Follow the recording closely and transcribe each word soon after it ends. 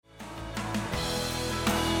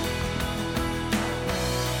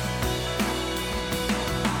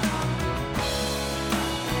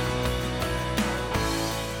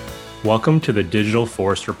Welcome to the Digital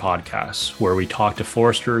Forester Podcast, where we talk to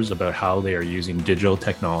foresters about how they are using digital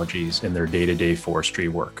technologies in their day-to-day forestry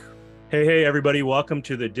work. Hey, everybody. Welcome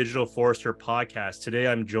to the Digital Forester Podcast. Today,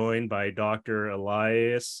 I'm joined by Dr.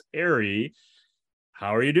 Elias Ayrey.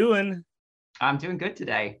 How are you doing? I'm doing good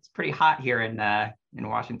today. It's pretty hot here in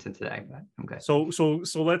Washington today, but I'm good. So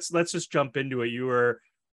let's just jump into it. You were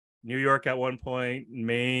New York at one point,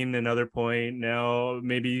 Maine another point, now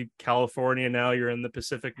maybe California. Now you're in the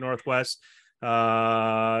Pacific Northwest.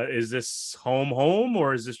 Is this home,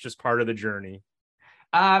 or is this just part of the journey?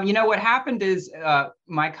 What happened is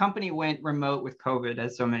my company went remote with COVID,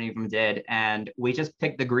 as so many of them did, and we just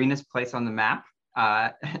picked the greenest place on the map.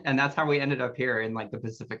 And that's how we ended up here in like the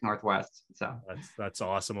Pacific Northwest. So that's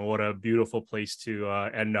awesome. And what a beautiful place to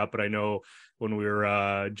end up. But I know when we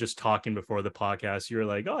were just talking before the podcast, you were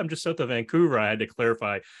like, "Oh, I'm just south of Vancouver." I had to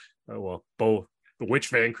clarify, both which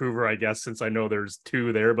Vancouver, I guess, since I know there's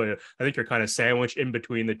two there, but I think you're kind of sandwiched in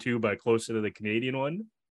between the two, but closer to the Canadian one.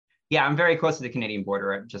 Yeah, I'm very close to the Canadian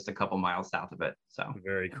border, just a couple miles south of it. So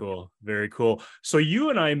very cool. Very cool. So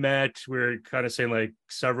you and I met, we're kind of saying like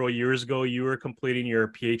several years ago. You were completing your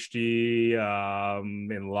PhD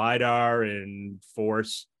in LiDAR and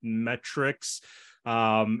forest metrics.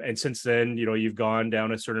 And since then, you've gone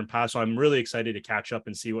down a certain path. So I'm really excited to catch up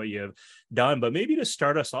and see what you have done. But maybe to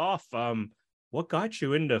start us off, what got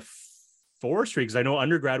you into forestry? Because I know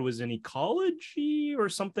undergrad was in ecology or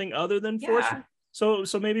something other than forestry. So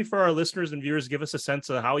maybe for our listeners and viewers, give us a sense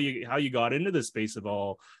of how you got into this space of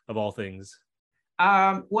all things.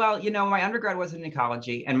 Well, my undergrad was in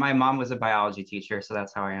ecology, and my mom was a biology teacher, so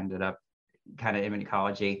that's how I ended up kind of in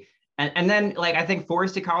ecology. And then, I think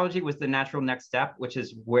forest ecology was the natural next step, which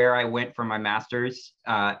is where I went for my master's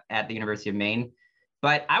at the University of Maine.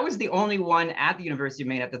 But I was the only one at the University of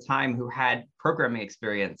Maine at the time who had programming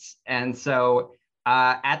experience, and so.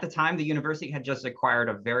 At the time, the university had just acquired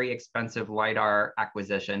a very expensive LiDAR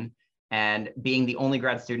acquisition, and being the only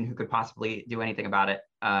grad student who could possibly do anything about it,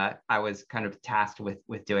 I was kind of tasked with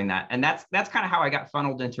doing that. And that's kind of how I got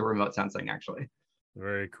funneled into remote sensing, actually.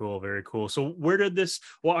 Very cool. Very cool. So where did this,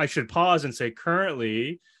 well, I should pause and say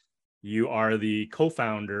currently you are the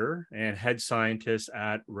co-founder and head scientist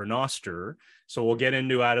at Renoster. So we'll get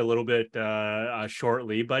into that a little bit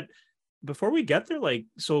shortly, but before we get there,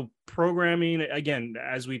 so programming, again,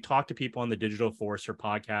 as we talk to people on the Digital Forester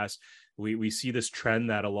podcast, we see this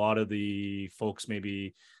trend that a lot of the folks,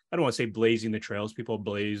 maybe, I don't want to say blazing the trails, people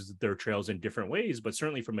blaze their trails in different ways, but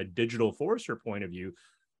certainly from a digital forester point of view,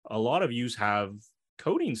 a lot of yous have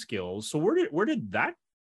coding skills. So where did that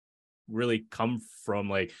really come from?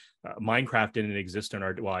 Minecraft didn't exist in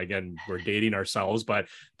again, we're dating ourselves, but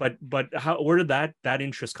where did that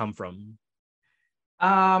interest come from?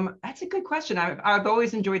 That's a good question. I've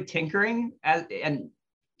always enjoyed tinkering, as an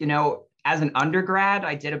undergrad,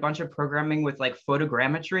 I did a bunch of programming with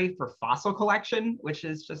photogrammetry for fossil collection, which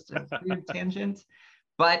is just a weird tangent,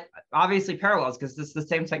 but obviously parallels because it's the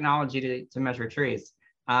same technology to measure trees.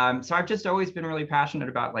 So I've just always been really passionate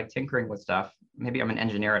about tinkering with stuff. Maybe I'm an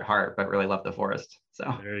engineer at heart, but really love the forest.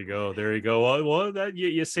 So there you go. Well, that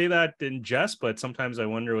you say that in jest, but sometimes I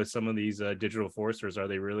wonder with some of these digital foresters, are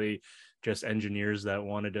they really just engineers that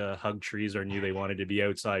wanted to hug trees or knew they wanted to be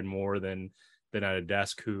outside more than at a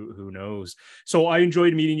desk? Who knows? So I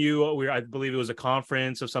enjoyed meeting you. I believe it was a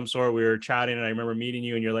conference of some sort. We were chatting and I remember meeting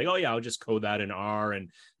you and you're like, "Oh yeah, I'll just code that in R,"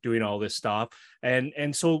 and doing all this stuff.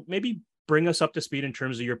 And so maybe bring us up to speed in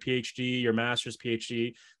terms of your PhD, your master's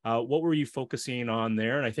PhD. What were you focusing on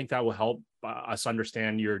there? And I think that will help us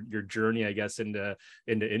understand your journey, I guess, into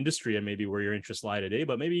industry and maybe where your interests lie today,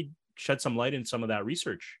 but maybe shed some light in some of that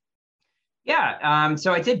research. Yeah,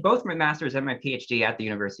 so I did both my master's and my PhD at the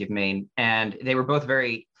University of Maine, and they were both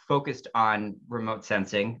very focused on remote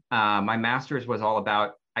sensing. My master's was all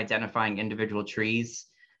about identifying individual trees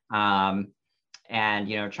and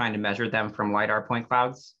trying to measure them from LiDAR point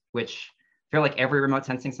clouds, which I feel like every remote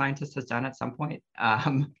sensing scientist has done at some point.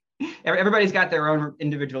 Everybody's got their own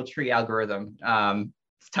individual tree algorithm.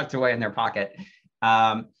 It's tucked away in their pocket.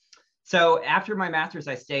 So after my master's,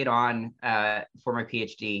 I stayed on for my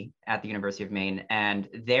PhD at the University of Maine. And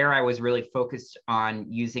there I was really focused on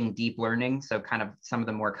using deep learning. So kind of some of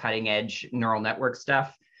the more cutting edge neural network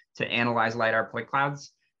stuff to analyze LiDAR point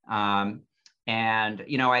clouds. I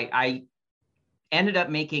ended up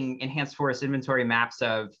making enhanced forest inventory maps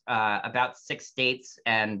of about 6 states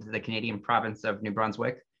and the Canadian province of New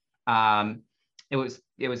Brunswick. It was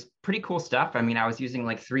pretty cool stuff. I mean, I was using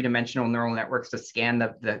 3-dimensional neural networks to scan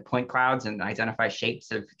the point clouds and identify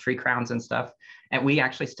shapes of tree crowns and stuff. And we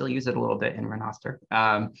actually still use it a little bit in Renoster.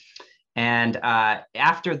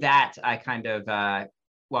 After that, I kind of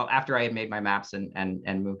well, after I had made my maps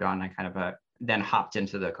and moved on, I kind of then hopped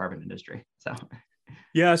into the carbon industry. So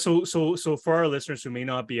Yeah, so for our listeners who may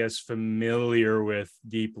not be as familiar with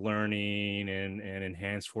deep learning and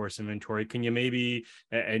enhanced forest inventory, can you maybe,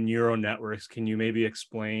 and neural networks, can you maybe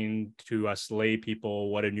explain to us lay people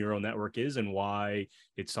what a neural network is and why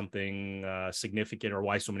it's something significant, or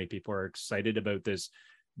why so many people are excited about this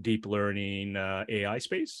deep learning AI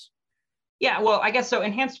space? yeah, well, I guess so.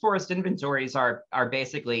 Enhanced forest inventories are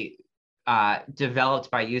basically developed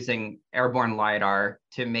by using airborne LiDAR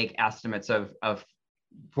to make estimates of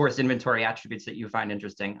forest inventory attributes that you find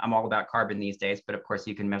interesting. I'm all about carbon these days, but of course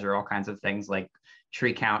you can measure all kinds of things like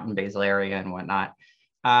tree count and basal area and whatnot.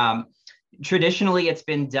 Traditionally, it's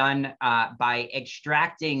been done by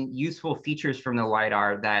extracting useful features from the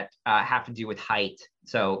LiDAR that have to do with height.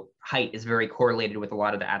 So height is very correlated with a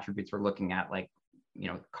lot of the attributes we're looking at, like,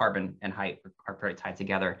 carbon and height are pretty tied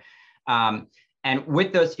together. And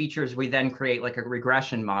with those features, we then create like a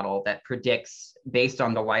regression model that predicts based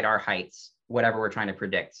on the LiDAR heights, whatever we're trying to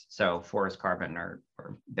predict. So forest carbon or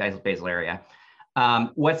basal area.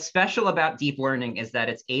 What's special about deep learning is that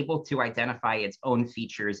it's able to identify its own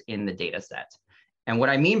features in the data set. And what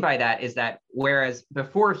I mean by that is that whereas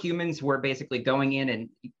before humans were basically going in and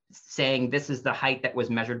saying, this is the height that was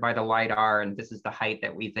measured by the LiDAR, and this is the height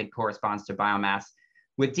that we think corresponds to biomass,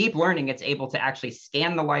 with deep learning, it's able to actually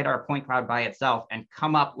scan the LiDAR point cloud by itself and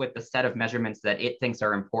come up with the set of measurements that it thinks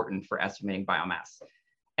are important for estimating biomass.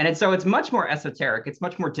 And so it's much more esoteric. It's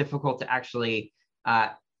much more difficult to actually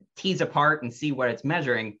tease apart and see what it's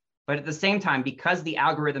measuring. But at the same time, because the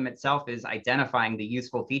algorithm itself is identifying the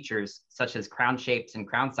useful features, such as crown shapes and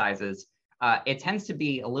crown sizes, it tends to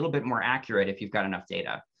be a little bit more accurate if you've got enough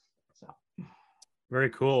data. So. Very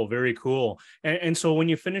cool. Very cool. And so when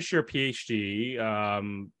you finish your PhD,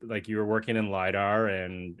 like you were working in LiDAR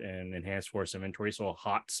and enhanced forest inventory, so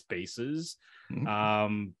hot spaces,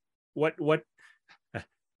 what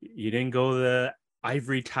you didn't go the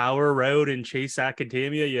ivory tower route and chase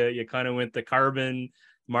academia? You kind of went the carbon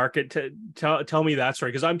market. Tell me that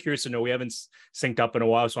story, because I'm curious to know. We haven't synced up in a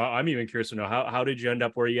while, so I'm even curious to know how did you end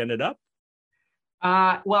up where you ended up?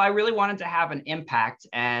 Well, I really wanted to have an impact,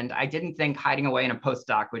 and I didn't think hiding away in a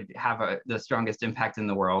postdoc would have the strongest impact in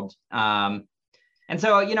the world. And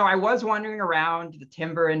so, I was wandering around the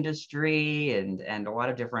timber industry and a lot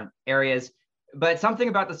of different areas, but something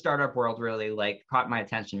about the startup world really caught my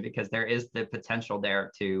attention, because there is the potential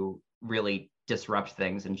there to really disrupt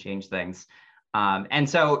things and change things. And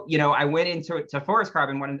so, I went into forest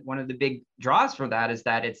carbon. One of the big draws for that is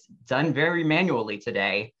that it's done very manually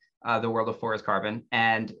today. The world of forest carbon,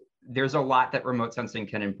 and there's a lot that remote sensing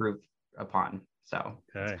can improve upon. So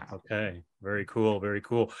okay, very cool, very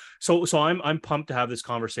cool. So I'm pumped to have this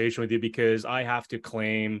conversation with you, because I have to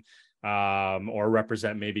claim or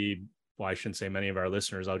represent, maybe, well, I shouldn't say many of our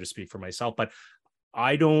listeners, I'll just speak for myself, but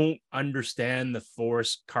I don't understand the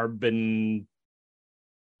forest carbon.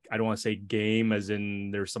 I don't want to say game as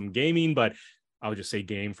in there's some gaming, but I'll just say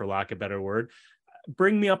game for lack of a better word.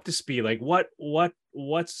 Bring me up to speed. Like what's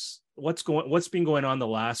been going on the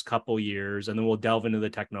last couple years, and then we'll delve into the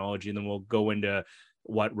technology, and then we'll go into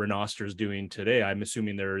what Renoster is doing today. I'm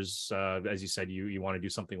assuming there's, as you said, you want to do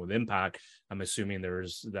something with impact. I'm assuming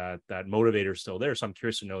there's that motivator still there. So I'm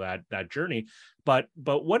curious to know that journey. But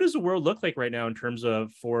what does the world look like right now in terms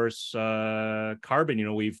of forest carbon?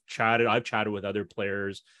 I've chatted with other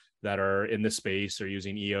players that are in the space, are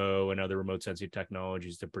using EO and other remote sensing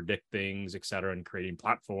technologies to predict things, et cetera, and creating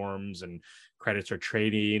platforms, and credits are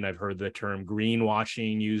trading. I've heard the term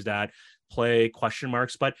greenwashing used at play, question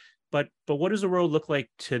marks. But what does the world look like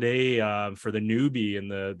today for the newbie in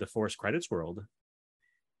the forest credits world?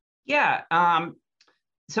 Yeah.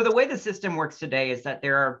 So the way the system works today is that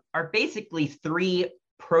there are basically 3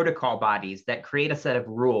 protocol bodies that create a set of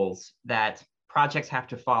rules that projects have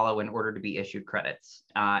to follow in order to be issued credits.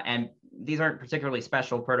 And these aren't particularly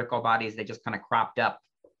special protocol bodies. They just kind of cropped up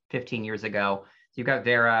 15 years ago. So you've got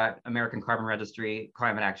VERA, American Carbon Registry,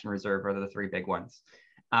 Climate Action Reserve are the 3 big ones.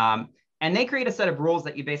 And they create a set of rules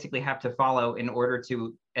that you basically have to follow in order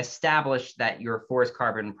to establish that your forest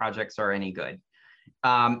carbon projects are any good.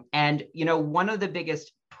 And one of the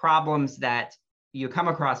biggest problems that you come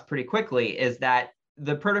across pretty quickly is that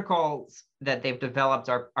the protocols that they've developed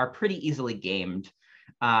are pretty easily gamed.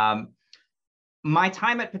 My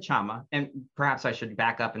time at Pachama, and perhaps I should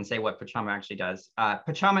back up and say what Pachama actually does.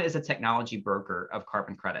 Pachama is a technology broker of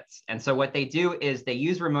carbon credits. And so what they do is they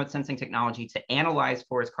use remote sensing technology to analyze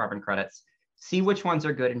forest carbon credits, see which ones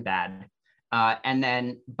are good and bad, and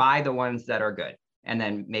then buy the ones that are good, and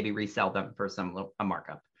then maybe resell them for a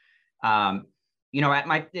markup.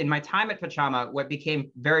 in my time at Pachama, what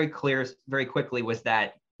became very clear very quickly was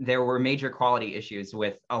that there were major quality issues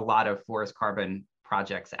with a lot of forest carbon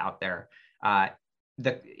projects out there.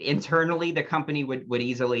 Internally, the company would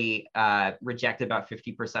easily reject about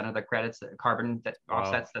 50% of the credits, carbon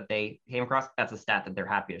offsets that they came across. That's a stat that they're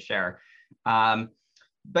happy to share.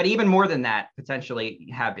 But even more than that, potentially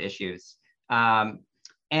have issues. And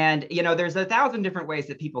there's 1,000 different ways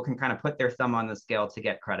that people can kind of put their thumb on the scale to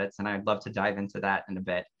get credits, and I'd love to dive into that in a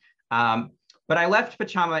bit. But I left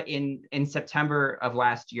Pachama in September of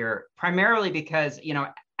last year, primarily because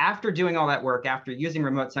after doing all that work, after using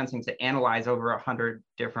remote sensing to analyze over 100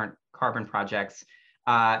 different carbon projects,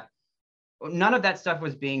 none of that stuff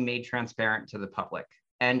was being made transparent to the public.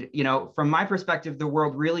 And from my perspective, the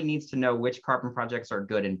world really needs to know which carbon projects are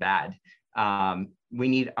good and bad. We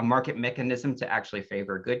need a market mechanism to actually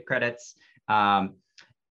favor good credits. And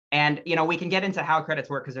we can get into how credits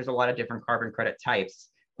work because there's a lot of different carbon credit types.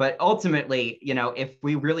 But ultimately, if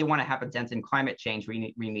we really want to have a dent in climate change,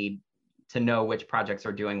 we need to know which projects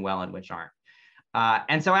are doing well and which aren't.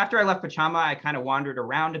 And so after I left Pachama, I kind of wandered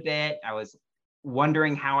around a bit. I was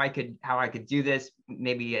wondering how I could do this,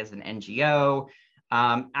 maybe as an NGO.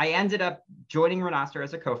 I ended up joining Renoster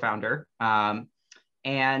as a co-founder.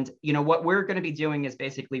 And what we're going to be doing is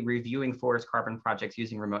basically reviewing forest carbon projects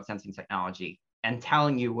using remote sensing technology and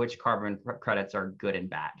telling you which carbon credits are good and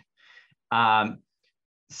bad.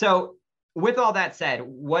 So with all that said,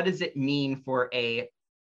 what does it mean for a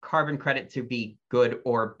carbon credit to be good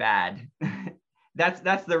or bad?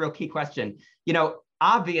 That's the real key question.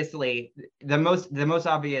 Obviously, the most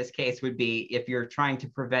obvious case would be if you're trying to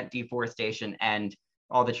prevent deforestation and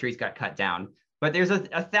all the trees got cut down. But there's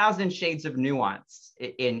 1,000 shades of nuance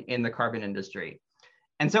in the carbon industry.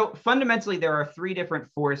 And so fundamentally, there are 3 different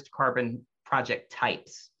forest carbon project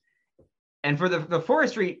types. And for the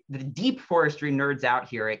deep forestry nerds out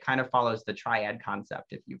here, it kind of follows the triad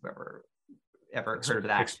concept, if you've ever heard of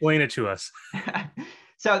that. Explain it to us.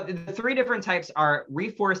 So the 3 different types are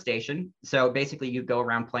reforestation. So basically you go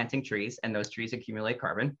around planting trees and those trees accumulate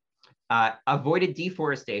carbon. Avoided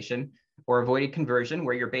deforestation or avoided conversion,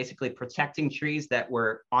 where you're basically protecting trees that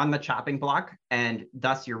were on the chopping block, and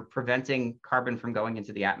thus you're preventing carbon from going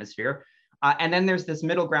into the atmosphere. And then there's this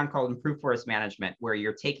middle ground called improved forest management, where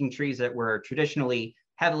you're taking trees that were traditionally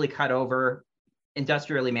heavily cut over,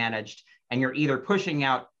 industrially managed, and you're either pushing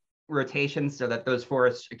out rotations so that those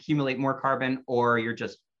forests accumulate more carbon, or you're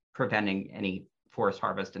just preventing any forest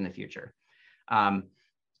harvest in the future. And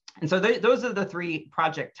so those are the 3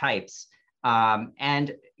 project types.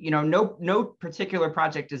 And no particular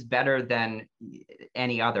project is better than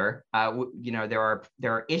any other. There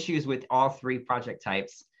are issues with all 3 project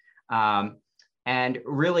types. And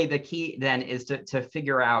really the key then is to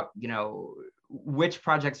figure out, which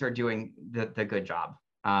projects are doing the good job.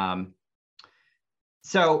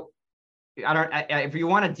 So if you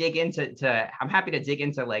want to dig into, I'm happy to dig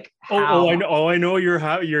into like how. I know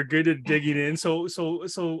you're good at digging in. So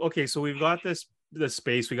okay, so we've got the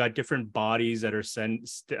space, we got different bodies that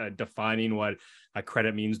are defining what a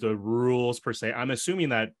credit means, the rules per se. I'm assuming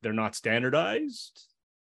that they're not standardized.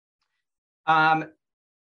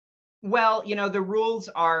 Well, the rules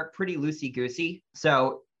are pretty loosey-goosey.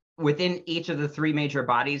 So within each of the 3 major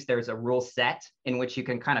bodies, there's a rule set in which you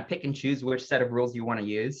can kind of pick and choose which set of rules you want to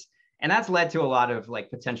use. And that's led to a lot of like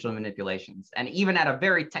potential manipulations. And even at a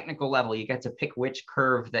very technical level, you get to pick which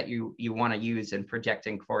curve that you want to use in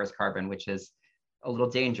projecting forest carbon, which is a little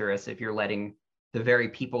dangerous if you're letting the very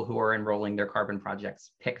people who are enrolling their carbon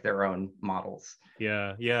projects pick their own models.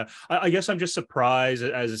 Yeah. I guess I'm just surprised,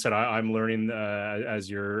 as I said, I'm learning as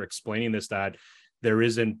you're explaining this, that there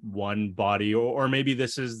isn't one body, or maybe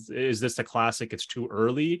is this the classic, it's too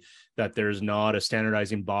early, that there's not a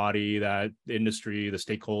standardizing body that the industry, the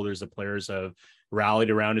stakeholders, the players have rallied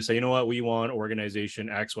around to say, you know what, we want organization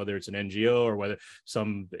X, whether it's an NGO or whether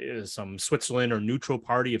some Switzerland or neutral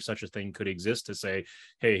party, if such a thing could exist, to say,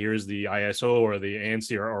 hey, here's the ISO or the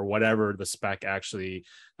ANSI or whatever the spec actually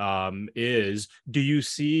is. Do you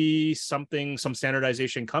see some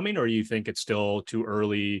standardization coming, or you think it's still too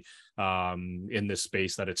early in this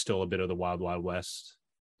space, that it's still a bit of the wild west?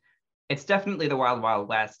 It's definitely the wild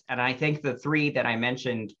west. And I think the 3 that I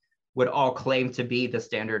mentioned would all claim to be the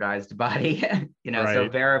standardized body. Right. So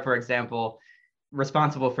Vera, for example,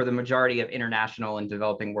 responsible for the majority of international and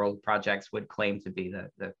developing world projects, would claim to be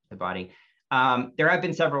the body. There have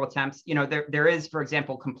been several attempts. There is, for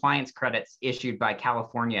example, compliance credits issued by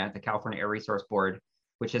California, the California Air Resource Board,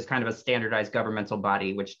 which is kind of a standardized governmental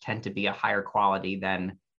body, which tend to be a higher quality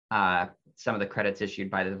than some of the credits issued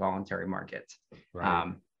by the voluntary market.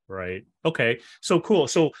 Right. Right. Okay. So cool.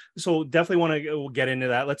 So definitely want to get into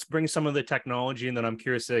that. Let's bring some of the technology, and then I'm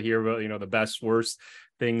curious to hear about, the best, worst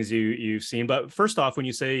things you've seen. But first off, when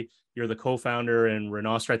you say you're the co-founder in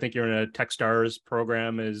Renoster, I think you're in a TechStars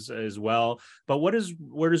program as well. But where does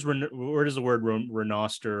the word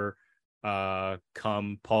Renoster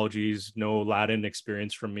come? Apologies, no Latin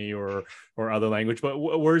experience from me or other language. But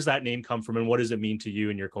where does that name come from, and what does it mean to you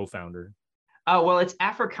and your co-founder? Well, it's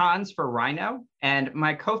Afrikaans for rhino. And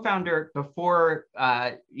my co-founder, before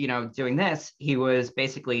doing this, he was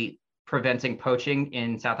basically preventing poaching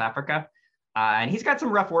in South Africa. And he's got some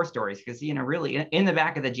rough war stories because, really in the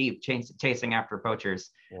back of the Jeep chasing after poachers.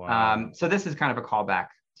 Wow. So this is kind of a callback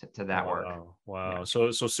to that work. Wow. Yeah.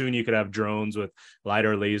 So soon you could have drones with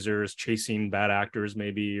LiDAR lasers chasing bad actors,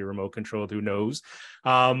 maybe remote controlled, who knows?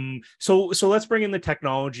 So let's bring in the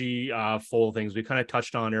technology full things. We kind of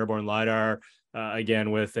touched on airborne LiDAR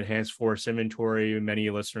again with enhanced force inventory. Many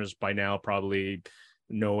listeners by now probably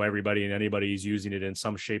know everybody and anybody's using it in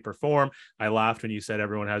some shape or form. I laughed when you said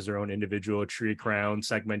everyone has their own individual tree crown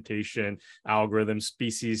segmentation, algorithm,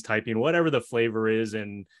 species typing, whatever the flavor is,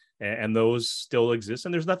 and those still exist,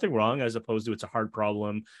 and there's nothing wrong, as opposed to it's a hard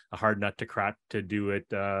problem, a hard nut to crack to do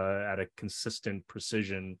it at a consistent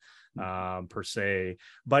precision per se.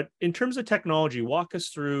 But in terms of technology, walk us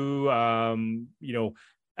through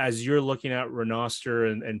as you're looking at Renoster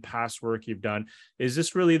and past work you've done, is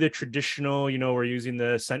this really the traditional, we're using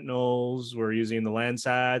the Sentinels, we're using the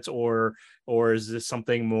Landsats, or is this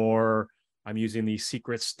something more, I'm using these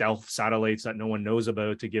secret stealth satellites that no one knows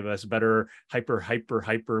about to give us better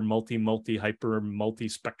hyper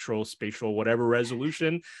multi-spectral spatial whatever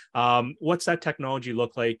resolution? What's that technology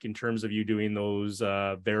look like in terms of you doing those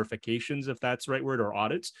verifications, if that's the right word, or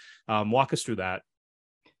audits? Walk us through that.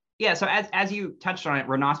 Yeah, so as you touched on it,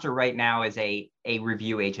 Renoster right now is a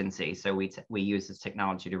review agency. So we use this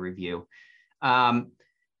technology to review. There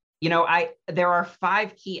are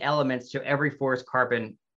 5 key elements to every forest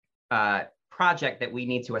carbon project that we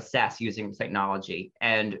need to assess using technology.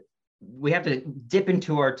 And we have to dip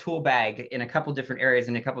into our tool bag in a couple different areas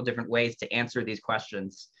in a couple different ways to answer these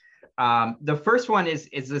questions. The first one is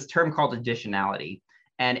this term called additionality.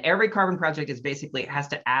 And every carbon project has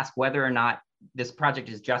to ask whether or not this project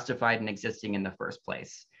is justified in existing in the first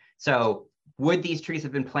place. So would these trees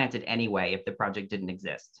have been planted anyway if the project didn't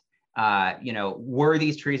exist? Were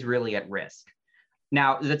these trees really at risk?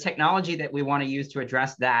 Now, the technology that we want to use to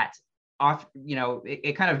address that,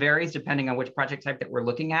 it kind of varies depending on which project type that we're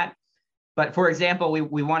looking at. But for example,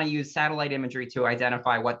 we want to use satellite imagery to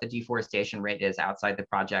identify what the deforestation rate is outside the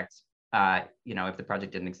project, if the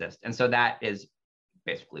project didn't exist. And so that is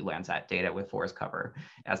basically Landsat data with forest cover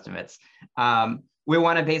estimates. We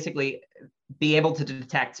want to basically be able to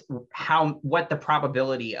detect what the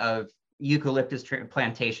probability of eucalyptus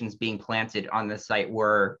plantations being planted on the site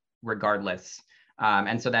were regardless.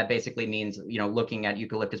 And so that basically means, looking at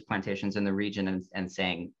eucalyptus plantations in the region and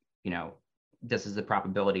saying, this is the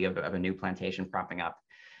probability of a new plantation propping up.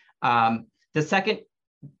 The second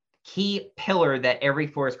key pillar that every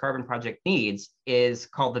forest carbon project needs is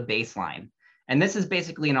called the baseline. And this is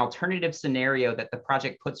basically an alternative scenario that the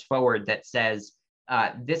project puts forward that says,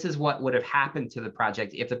 this is what would have happened to the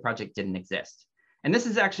project if the project didn't exist. And this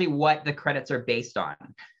is actually what the credits are based on.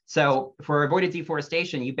 So for avoided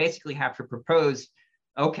deforestation, you basically have to propose,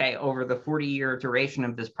 okay, over the 40-year duration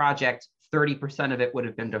of this project, 30% of it would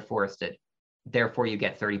have been deforested. Therefore, you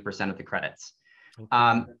get 30% of the credits.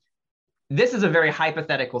 Okay. This is a very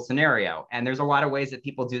hypothetical scenario, and there's a lot of ways that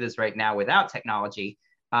people do this right now without technology.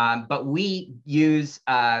 But we use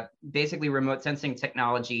basically remote sensing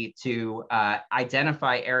technology to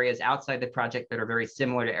identify areas outside the project that are very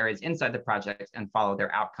similar to areas inside the project and follow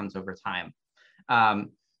their outcomes over time.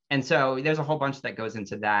 And so there's a whole bunch that goes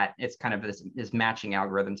into that. It's kind of this matching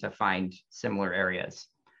algorithm to find similar areas.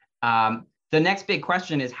 The next big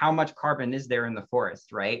question is, how much carbon is there in the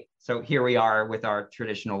forest, right? So here we are with our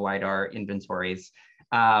traditional LiDAR inventories.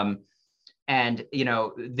 And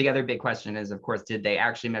the other big question is, of course, did they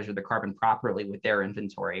actually measure the carbon properly with their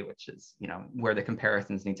inventory, which is where the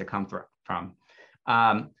comparisons need to come from.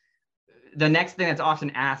 The next thing that's often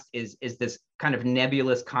asked is this kind of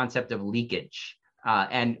nebulous concept of leakage.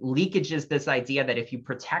 And leakage is this idea that if you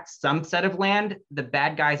protect some set of land, the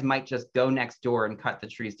bad guys might just go next door and cut the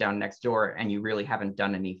trees down next door, and you really haven't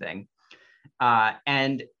done anything.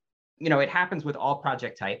 And it happens with all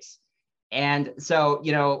project types. And so,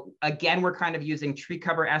 again, we're kind of using tree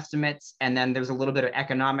cover estimates, and then there's a little bit of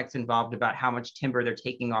economics involved about how much timber they're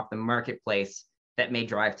taking off the marketplace that may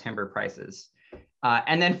drive timber prices.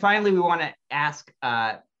 And then finally, we want to ask,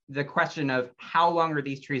 the question of how long are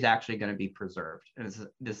these trees actually going to be preserved? And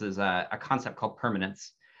this is a concept called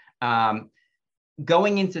permanence.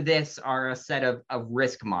 Going into this are a set of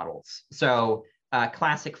risk models. So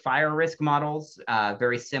classic fire risk models,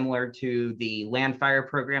 very similar to the land fire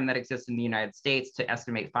program that exists in the United States to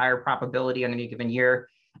estimate fire probability on any given year.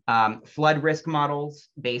 Flood risk models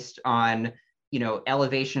based on,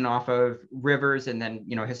 elevation off of rivers and then,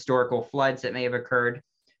 historical floods that may have occurred.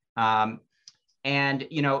 And,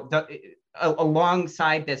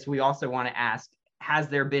 alongside this, we also want to ask, has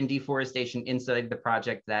there been deforestation inside the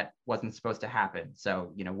project that wasn't supposed to happen?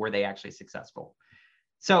 So, were they actually successful?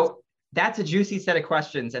 So that's a juicy set of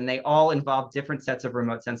questions, and they all involve different sets of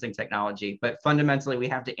remote sensing technology. But fundamentally, we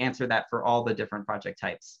have to answer that for all the different project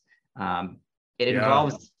types. It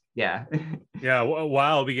involves, yeah. Yeah,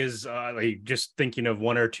 wow, because like just thinking of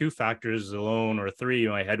one or two factors alone, or three,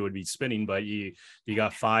 my head would be spinning, but you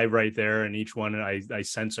got five right there, and each one I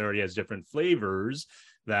sense already has different flavors.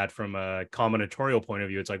 That from a combinatorial point of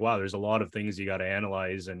view, it's like, wow, there's a lot of things you got to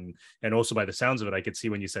analyze. And also by the sounds of it, I could see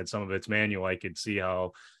when you said some of it's manual, I could see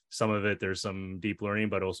how some of it, there's some deep learning,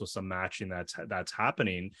 but also some matching that's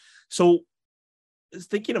happening. So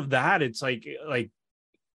thinking of that, it's like,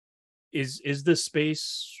 is the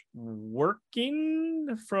space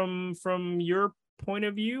working from your point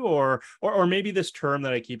of view, or maybe this term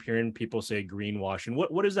that I keep hearing people say, greenwashing?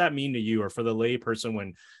 What does that mean to you, or for the lay person,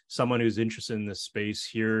 when someone who's interested in this space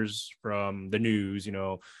hears from the news,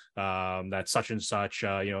 that such and such,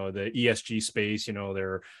 the ESG space,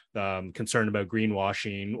 they're concerned about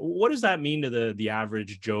greenwashing? What does that mean to the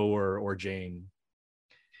average Joe or Jane?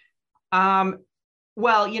 Well,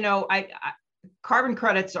 carbon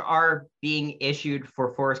credits are being issued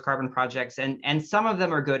for forest carbon projects, and some of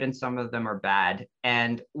them are good and some of them are bad.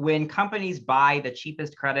 And when companies buy the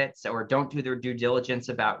cheapest credits or don't do their due diligence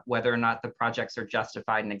about whether or not the projects are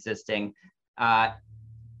justified and existing,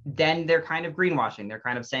 then they're kind of greenwashing. They're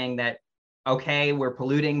kind of saying that, okay, we're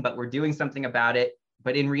polluting, but we're doing something about it.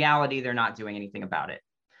 But in reality, they're not doing anything about it.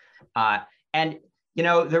 And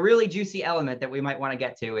the really juicy element that we might want to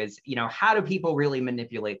get to is, how do people really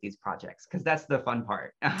manipulate these projects? Because that's the fun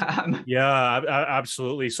part. Yeah,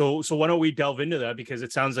 absolutely. So why don't we delve into that? Because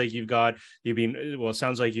it sounds like it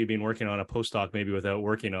sounds like you've been working on a postdoc, maybe without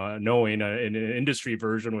working on knowing an industry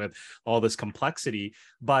version with all this complexity.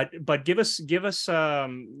 But give us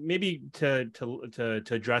maybe to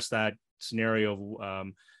address that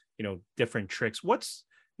scenario of different tricks.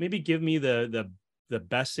 Maybe give me the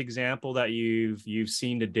best example that you've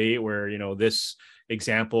seen to date, where this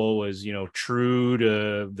example was true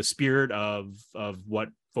to the spirit of what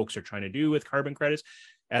folks are trying to do with carbon credits,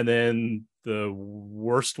 and then the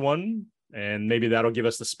worst one, and maybe that'll give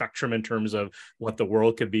us the spectrum in terms of what the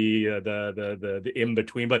world could be, the in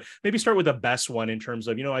between. But maybe start with the best one in terms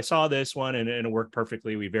of, I saw this one and it worked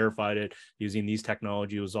perfectly, we verified it using these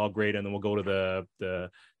technology, it was all great, and then we'll go to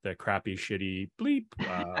the crappy shitty bleep.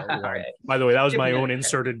 Right. By the way, that was my own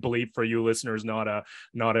inserted bleep for you listeners, not a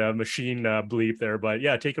machine bleep there. But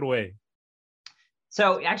yeah, take it away.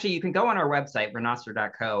 So actually, you can go on our website,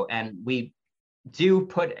 renoster.co, and we do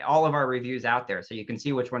put all of our reviews out there, so you can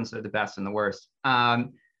see which ones are the best and the worst.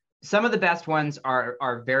 Some of the best ones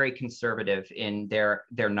are very conservative in their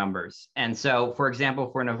numbers. And so, for example,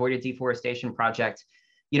 for an avoided deforestation project,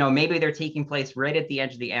 maybe they're taking place right at the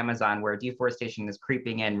edge of the Amazon, where deforestation is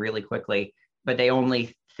creeping in really quickly, but they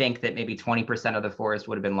only think that maybe 20% of the forest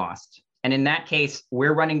would have been lost. And in that case,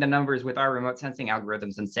 we're running the numbers with our remote sensing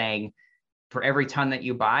algorithms and saying, for every ton that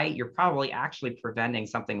you buy, you're probably actually preventing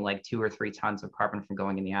something like 2 or 3 tons of carbon from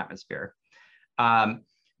going in the atmosphere.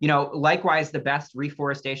 Likewise, the best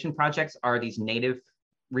reforestation projects are these native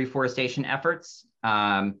reforestation efforts.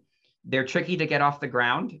 They're tricky to get off the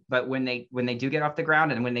ground, but when they do get off the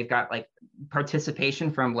ground, and when they've got like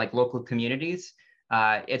participation from like local communities,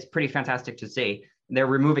 it's pretty fantastic to see. They're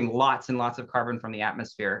removing lots and lots of carbon from the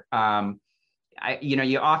atmosphere.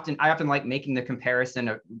 I often like making the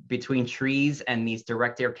comparison between trees and these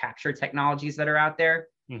direct air capture technologies that are out there.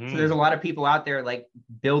 Mm-hmm. So there's a lot of people out there like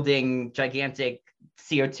building gigantic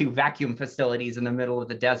CO2 vacuum facilities in the middle of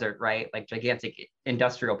the desert, right? Like gigantic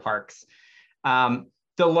industrial parks.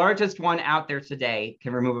 The largest one out there today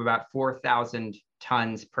can remove about 4,000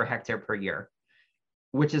 tons per hectare per year,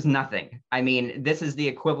 which is nothing. I mean, this is the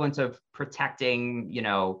equivalent of protecting,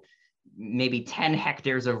 maybe 10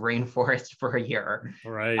 hectares of rainforest for a year.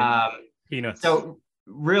 Right. Peanuts. So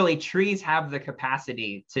really, trees have the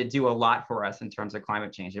capacity to do a lot for us in terms of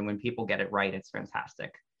climate change. And when people get it right, it's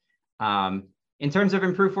fantastic. In terms of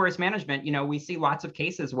improved forest management, we see lots of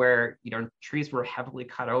cases where, trees were heavily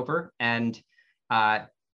cut over, and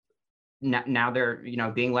now they're,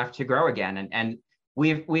 being left to grow again. And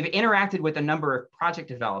we've interacted with a number of project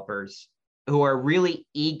developers who are really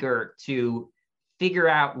eager to figure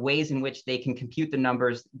out ways in which they can compute the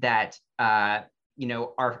numbers that are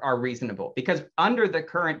reasonable, because under the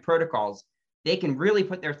current protocols, they can really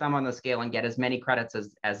put their thumb on the scale and get as many credits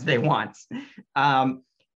as they want.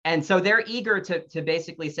 And so they're eager to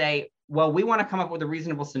basically say, well, we want to come up with a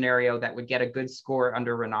reasonable scenario that would get a good score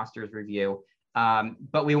under Renoster's review.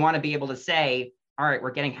 But we want to be able to say, all right,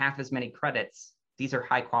 we're getting half as many credits. These are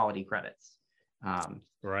high quality credits.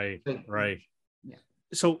 Right. Yeah.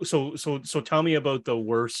 So tell me about the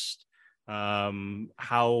worst,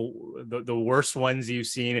 how the worst ones you've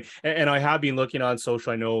seen. And I have been looking on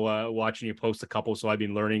social, I know, watching you post a couple, so I've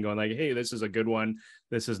been learning, going like, hey, this is a good one,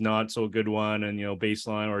 this is not so good one, and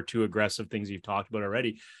baseline or too aggressive things you've talked about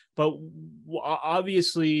already. But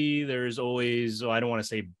obviously there's always, I don't want to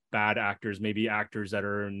say bad actors, maybe actors that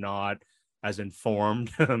are not as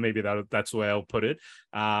informed, maybe that's the way I'll put it,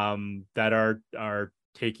 that are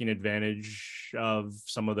taking advantage of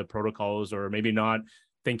some of the protocols, or maybe not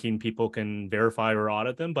thinking people can verify or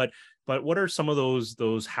audit them. But what are some of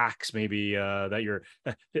those hacks maybe that you're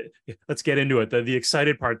let's get into it, the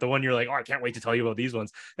excited part, the one you're like, oh, I can't wait to tell you about these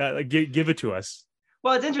ones. Give it to us.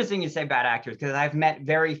 Well, it's interesting you say bad actors, because I've met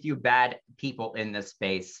very few bad people in this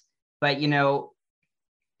space. But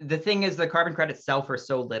the thing is, the carbon credits sell for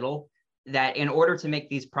so little that in order to make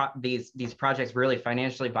these projects really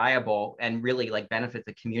financially viable and really like benefit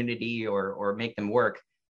the community or make them work,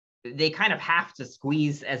 they kind of have to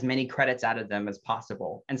squeeze as many credits out of them as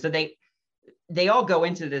possible. And so they all go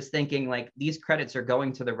into this thinking like, these credits are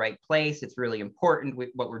going to the right place. It's really important.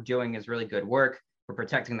 What we're doing is really good work. We're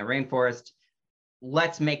protecting the rainforest.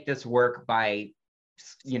 Let's make this work by,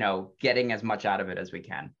 getting as much out of it as we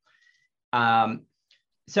can.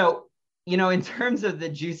 So, in terms of the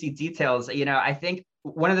juicy details, I think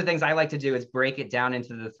one of the things I like to do is break it down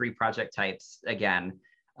into the 3 project types again.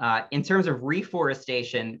 In terms of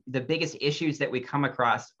reforestation, the biggest issues that we come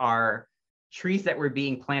across are trees that were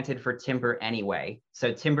being planted for timber anyway.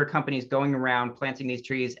 So timber companies going around planting these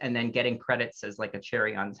trees and then getting credits as like a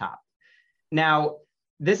cherry on top. Now,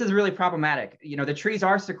 this is really problematic. The trees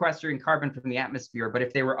are sequestering carbon from the atmosphere, but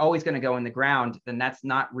if they were always going to go in the ground, then that's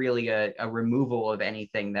not really a removal of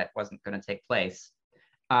anything that wasn't going to take place.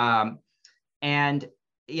 Yeah.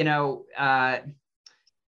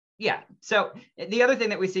 So the other thing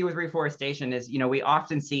that we see with reforestation is, we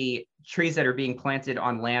often see trees that are being planted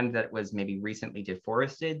on land that was maybe recently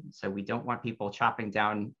deforested. So we don't want people chopping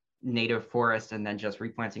down native forest and then just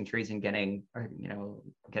replanting trees and getting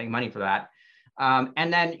money for that.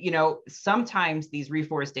 And then, sometimes these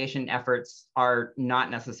reforestation efforts are not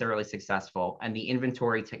necessarily successful, and the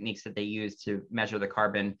inventory techniques that they use to measure the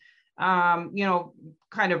carbon, kind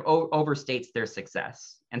of overstates their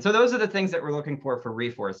success. And so those are the things that we're looking for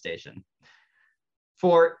reforestation.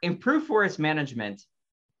 For improved forest management,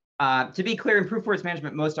 to be clear, improved forest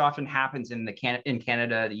management most often happens in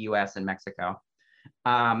Canada, the US, and Mexico.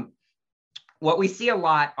 What we see a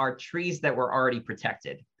lot are trees that were already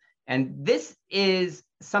protected. And this is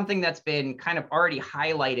something that's been kind of already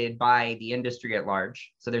highlighted by the industry at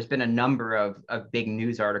large. So there's been a number of big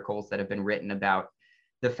news articles that have been written about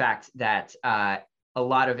the fact that a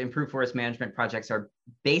lot of improved forest management projects are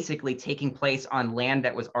basically taking place on land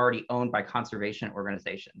that was already owned by conservation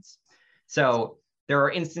organizations. So there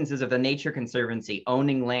are instances of the Nature Conservancy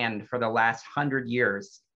owning land for the last 100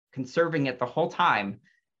 years, conserving it the whole time,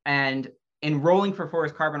 and enrolling for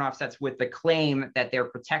forest carbon offsets with the claim that they're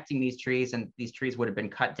protecting these trees, and these trees would have been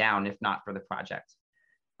cut down if not for the project.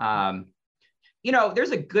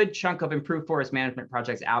 There's a good chunk of improved forest management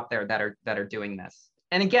projects out there that are doing this.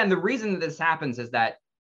 And again, the reason that this happens is that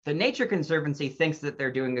the Nature Conservancy thinks that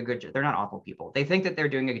they're doing a good job. They're not awful people. They think that they're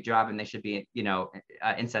doing a good job and they should be,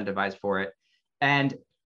 incentivized for it. And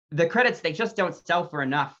the credits, they just don't sell for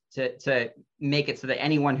enough to make it so that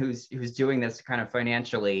anyone who's doing this kind of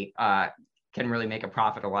financially can really make a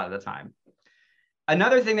profit a lot of the time.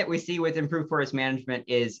 Another thing that we see with improved forest management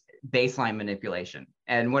is baseline manipulation.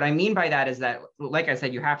 And what I mean by that is that, like I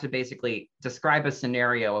said, you have to basically describe a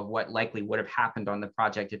scenario of what likely would have happened on the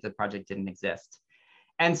project if the project didn't exist.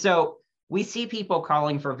 And so we see people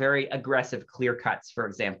calling for very aggressive clear cuts, for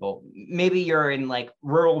example. Maybe you're in like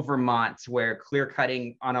rural Vermont where clear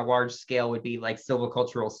cutting on a large scale would be like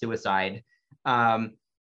silvicultural suicide.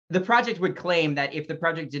 The project would claim that if the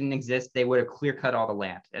project didn't exist, they would have clear cut all the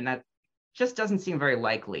land. And that just doesn't seem very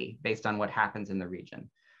likely based on what happens in the region.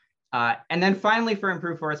 And then finally, for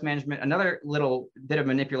improved forest management, another little bit of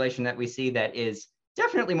manipulation that we see that is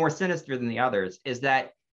definitely more sinister than the others is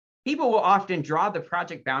that people will often draw the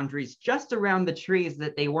project boundaries just around the trees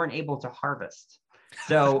that they weren't able to harvest.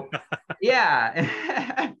 So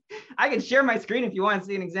yeah, I can share my screen if you want to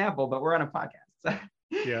see an example, but we're on a podcast.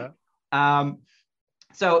 Yeah.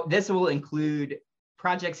 So this will include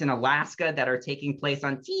projects in Alaska that are taking place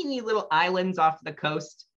on teeny little islands off the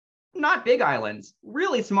coast, not big islands,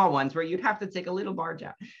 really small ones where you'd have to take a little barge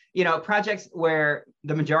out. You know, projects where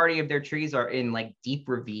the majority of their trees are in like deep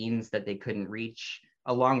ravines that they couldn't reach,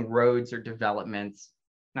 along roads or developments,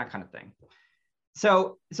 that kind of thing.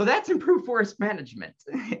 So that's improved forest management.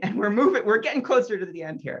 And we're getting closer to the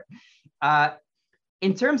end here.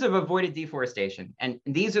 In terms of avoided deforestation, and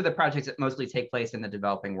these are the projects that mostly take place in the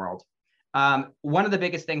developing world. One of the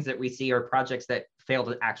biggest things that we see are projects that fail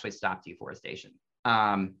to actually stop deforestation.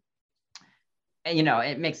 And, you know,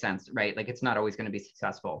 it makes sense, right? Like it's not always going to be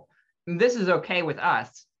successful. This is okay with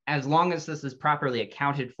us as long as this is properly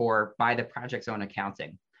accounted for by the project's own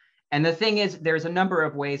accounting. And the thing is, there's a number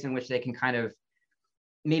of ways in which they can kind of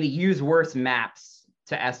maybe use worse maps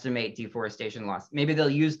to estimate deforestation loss. Maybe they'll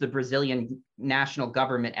use the Brazilian national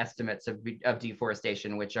government estimates of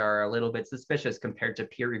deforestation, which are a little bit suspicious compared to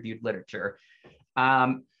peer-reviewed literature.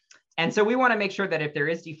 And so we want to make sure that if there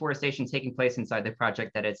is deforestation taking place inside the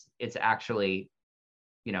project, that it's actually,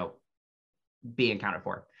 you know, being accounted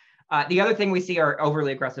for. The other thing we see are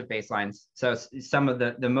overly aggressive baselines. So some of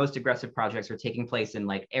the most aggressive projects are taking place in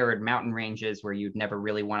like arid mountain ranges where you'd never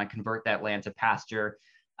really want to convert that land to pasture.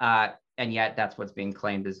 And yet that's what's being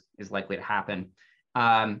claimed is likely to happen.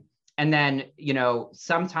 And then, you know,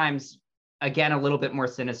 sometimes, again, a little bit more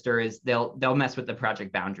sinister is they'll mess with the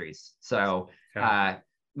project boundaries. So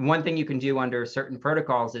one thing you can do under certain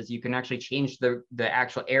protocols is you can actually change the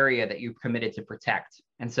actual area that you've committed to protect.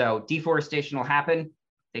 And so deforestation will happen.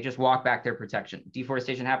 They just walk back their protection.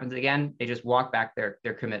 Deforestation happens again. They just walk back their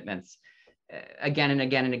commitments again and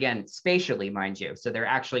again and again, spatially, mind you. So they're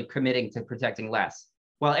actually committing to protecting less.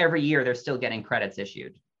 Well, every year they're still getting credits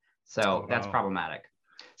issued. So that's problematic.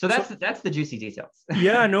 So that's the juicy details.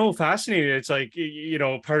 Yeah, no, fascinating. It's like, you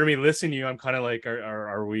know, part of me listening to you, I'm kind of like,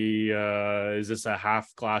 are we, is this a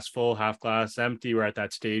half glass full, half glass empty? We're at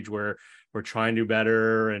that stage where we're trying to do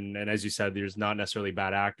better. And as you said, there's not necessarily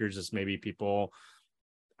bad actors, just maybe people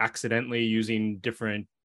accidentally using different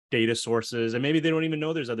data sources, and maybe they don't even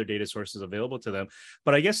know there's other data sources available to them.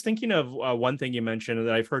 But I guess thinking of one thing you mentioned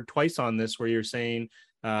that I've heard twice on this, where you're saying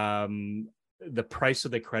the price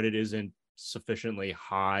of the credit isn't sufficiently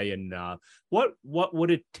high enough. What would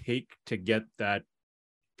it take to get that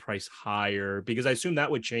price higher? Because I assume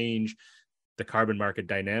that would change the carbon market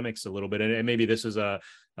dynamics a little bit. And maybe this is a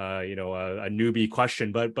newbie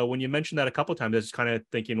question, but when you mentioned that a couple of times, I was kind of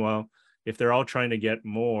thinking, well, if they're all trying to get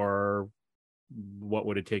more, what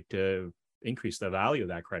would it take to increase the value of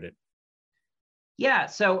that credit? Yeah,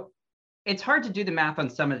 so it's hard to do the math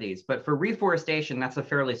on some of these, but for reforestation, that's a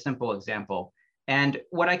fairly simple example. And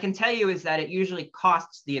what I can tell you is that it usually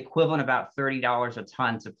costs the equivalent about $30 a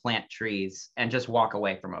ton to plant trees and just walk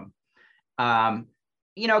away from them.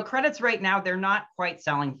 You know, credits right now, they're not quite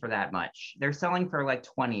selling for that much. They're selling for like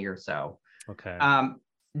 20 or so. Okay.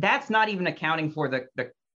 That's not even accounting for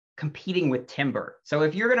the competing with timber. So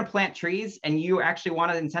if you're going to plant trees and you actually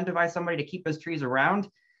want to incentivize somebody to keep those trees around,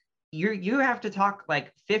 you have to talk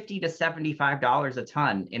like $50 to $75 a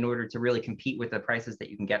ton in order to really compete with the prices that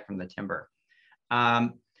you can get from the timber.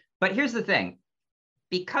 But here's the thing,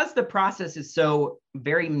 because the process is so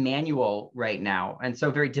very manual right now and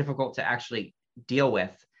so very difficult to actually deal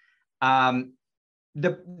with,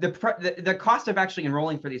 the cost of actually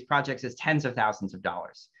enrolling for these projects is tens of thousands of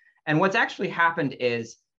dollars. And what's actually happened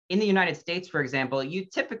is, in the United States, for example, you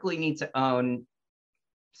typically need to own,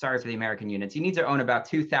 sorry for the American units, you need to own about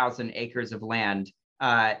 2,000 acres of land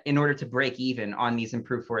in order to break even on these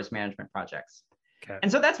improved forest management projects. Okay.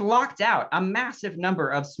 And so that's locked out a massive number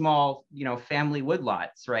of small, you know, family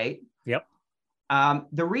woodlots, right? Yep.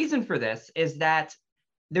 The reason for this is that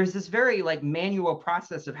there's this very like manual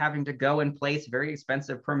process of having to go and place very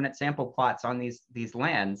expensive permanent sample plots on these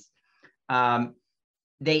lands.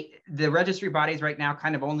 The registry bodies right now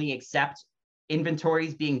kind of only accept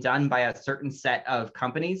inventories being done by a certain set of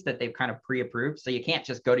companies that they've kind of pre-approved. So you can't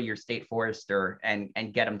just go to your state forester and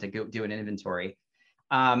get them to go do an inventory.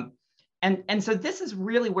 And so this is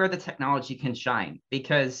really where the technology can shine,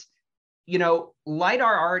 because, you know,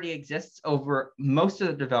 LiDAR already exists over most of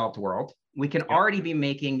the developed world. We can already be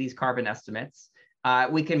making these carbon estimates.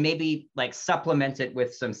 We can maybe like supplement it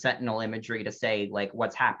with some sentinel imagery to say like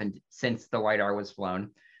what's happened since the LiDAR was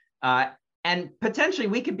flown. And potentially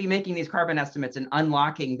we could be making these carbon estimates and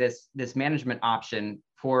unlocking this management option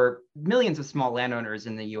for millions of small landowners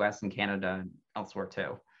in the US and Canada and elsewhere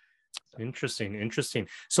too. Interesting.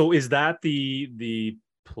 So is that the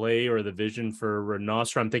play or the vision for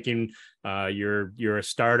Renoster? I'm thinking you're a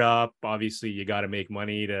startup. Obviously, you got to make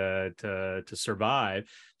money to survive.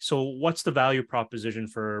 So what's the value proposition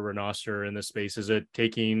for Renoster in this space? Is it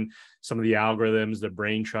taking some of the algorithms, the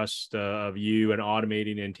brain trust of you, and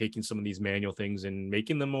automating and taking some of these manual things and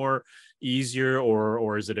making them more easier,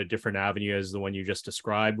 or is it a different avenue as the one you just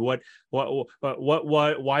described? Why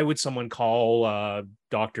would someone call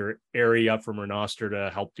Dr. Ayrey up from Renoster to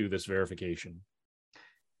help do this verification?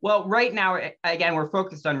 Well, right now, again, we're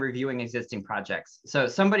focused on reviewing existing projects. So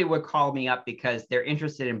somebody would call me up because they're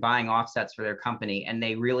interested in buying offsets for their company, and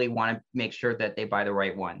they really want to make sure that they buy the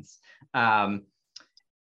right ones.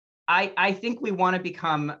 I think we want to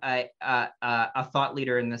become a thought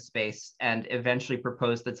leader in this space and eventually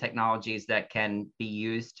propose the technologies that can be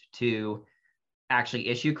used to actually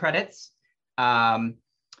issue credits.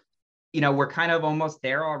 We're kind of almost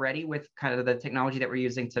there already with kind of the technology that we're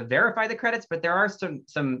using to verify the credits, but there are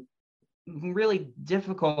some really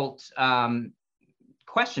difficult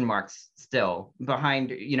question marks still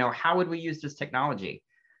behind, how would we use this technology?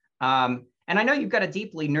 And I know you've got a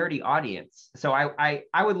deeply nerdy audience, so I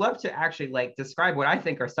would love to actually describe what I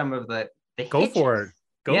think are some of the Go hitches. for it.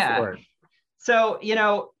 Go for it. So,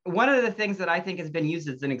 one of the things that I think has been used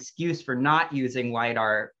as an excuse for not using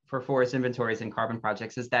LiDAR for forest inventories and carbon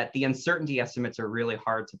projects is that the uncertainty estimates are really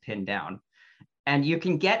hard to pin down. And you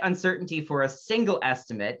can get uncertainty for a single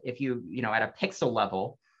estimate if you at a pixel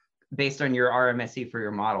level based on your RMSE for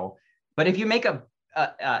your model. But if you make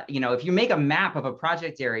if you make a map of a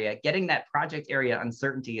project area, getting that project area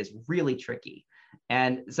uncertainty is really tricky.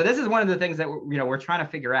 And so this is one of the things that we're trying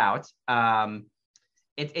to figure out.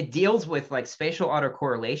 It deals with spatial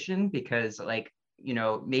autocorrelation because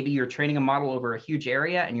maybe you're training a model over a huge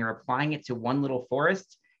area and you're applying it to one little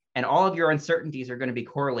forest, and all of your uncertainties are going to be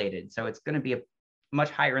correlated. So it's going to be a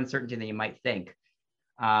much higher uncertainty than you might think.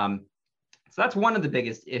 So that's one of the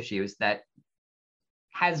biggest issues that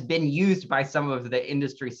has been used by some of the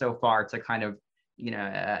industry so far to kind of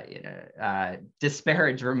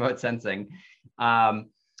disparage remote sensing.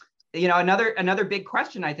 Another big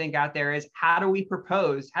question I think out there is how do we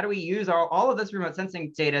use all of this remote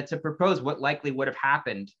sensing data to propose what likely would have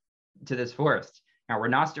happened to this forest? Now,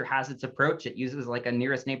 Renoster has its approach. It uses a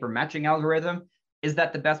nearest neighbor matching algorithm. Is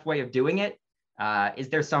that the best way of doing it? Is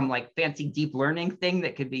there some fancy deep learning thing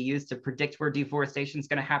that could be used to predict where deforestation is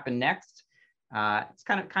going to happen next? It's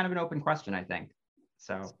kind of an open question, I think.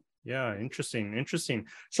 So. Yeah, interesting.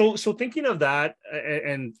 So thinking of that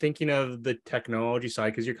and thinking of the technology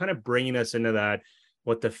side, because you're kind of bringing us into that,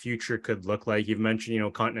 what the future could look like. You've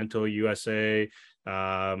mentioned, continental USA,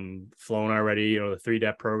 flown already, the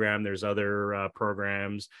 3DEP program. There's other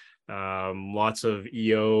programs, lots of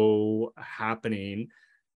EO happening.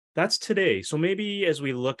 That's today. So maybe as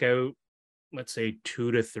we look out, let's say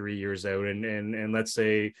 2 to 3 years out, and let's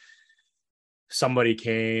say somebody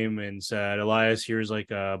came and said, Elias, here's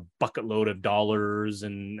a bucket load of dollars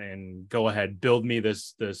and go ahead, build me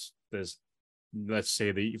this, let's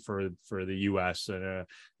say for the US and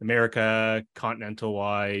America continental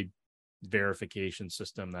wide verification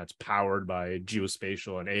system that's powered by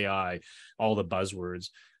geospatial and AI, all the buzzwords.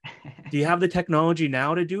 Do you have the technology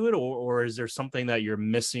now to do it, or is there something that you're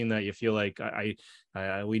missing that you feel like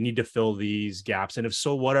we need to fill these gaps? And if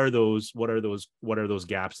so, what are those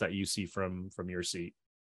gaps that you see from your seat?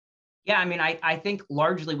 Yeah, I mean, I think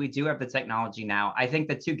largely we do have the technology now. I think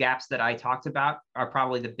the two gaps that I talked about are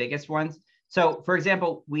probably the biggest ones. So, for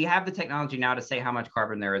example, we have the technology now to say how much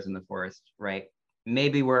carbon there is in the forest, right?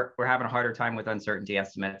 Maybe we're having a harder time with uncertainty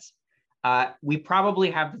estimates. We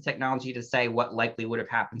probably have the technology to say what likely would have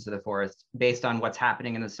happened to the forest based on what's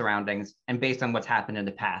happening in the surroundings and based on what's happened in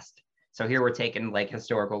the past. So here we're taking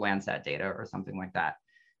historical Landsat data or something like that.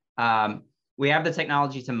 We have the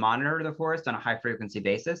technology to monitor the forest on a high frequency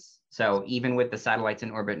basis. So even with the satellites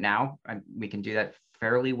in orbit now, we can do that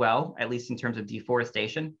fairly well, at least in terms of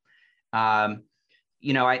deforestation. I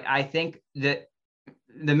think that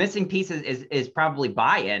the missing piece is probably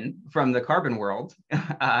buy-in from the carbon world.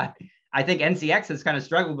 I think NCX has kind of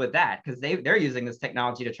struggled with that because they're using this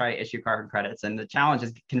technology to try to issue carbon credits, and the challenge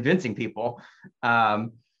is convincing people.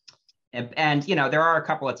 And there are a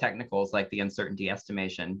couple of technicals like the uncertainty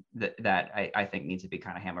estimation that I think needs to be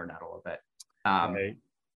kind of hammered out a little bit.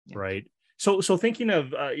 Right. So thinking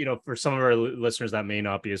of for some of our listeners that may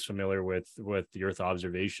not be as familiar with the Earth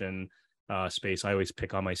observation space, I always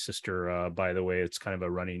pick on my sister. By the way, it's kind of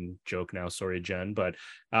a running joke now. Sorry, Jen, but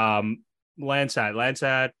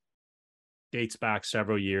Landsat dates back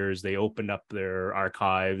several years. They opened up their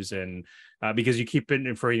archives, and because you keep it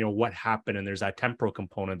in for, what happened, and there's that temporal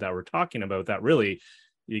component that we're talking about, that really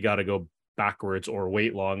you got to go backwards or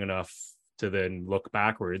wait long enough to then look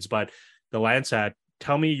backwards. But the Landsat,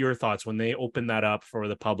 tell me your thoughts when they open that up for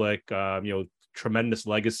the public. Tremendous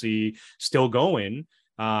legacy still going.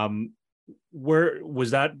 Where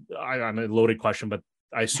was that? I'm a loaded question, but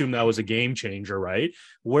I assume that was a game changer, right?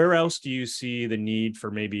 Where else do you see the need for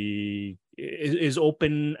maybe is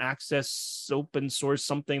open access, open source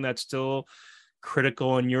something that's still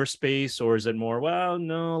critical in your space, or is it more, well,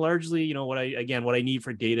 no, largely, what I need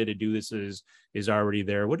for data to do this is already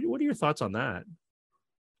there. What are your thoughts on that?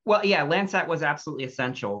 Well, yeah, Landsat was absolutely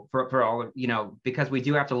essential for all of, because we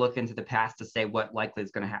do have to look into the past to say what likely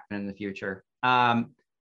is going to happen in the future.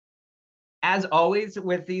 As always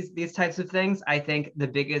with these types of things, I think the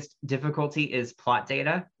biggest difficulty is plot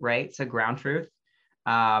data, right? So ground truth.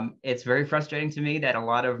 It's very frustrating to me that a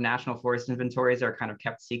lot of national forest inventories are kind of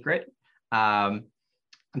kept secret. I'm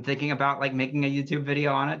thinking about like making a YouTube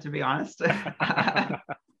video on it, to be honest.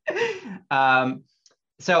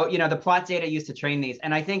 So, the plot data used to train these.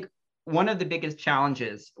 And I think one of the biggest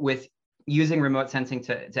challenges with using remote sensing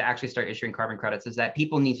to actually start issuing carbon credits is that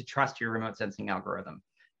people need to trust your remote sensing algorithm.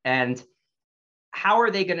 And how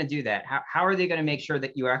are they going to do that? How are they going to make sure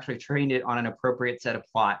that you actually trained it on an appropriate set of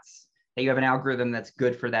plots, that you have an algorithm that's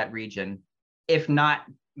good for that region, if not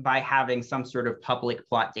by having some sort of public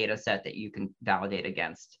plot data set that you can validate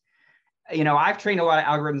against? I've trained a lot of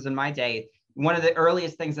algorithms in my day. One of the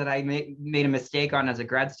earliest things that I made a mistake on as a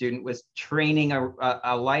grad student was training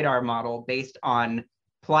a LiDAR model based on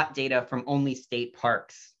plot data from only state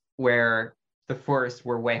parks where the forests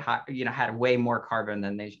were way high, had way more carbon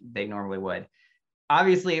than they normally would.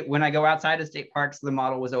 Obviously, when I go outside of state parks, the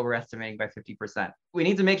model was overestimating by 50%. We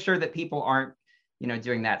need to make sure that people aren't,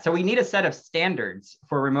 doing that. So we need a set of standards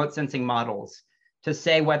for remote sensing models to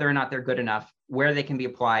say whether or not they're good enough, where they can be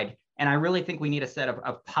applied. And I really think we need a set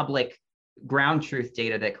of public ground truth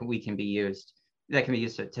data that can be used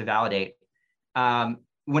to validate.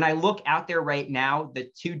 When I look out there right now,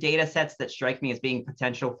 the two data sets that strike me as being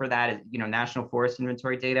potential for that is, national forest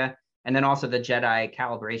inventory data, and then also the JEDI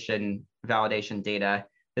calibration validation data.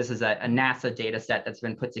 This is a NASA data set that's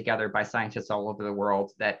been put together by scientists all over the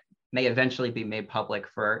world that may eventually be made public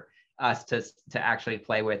for us to actually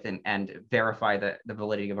play with and verify the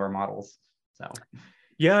validity of our models. So.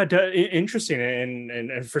 Yeah, interesting,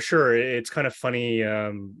 and for sure, it's kind of funny.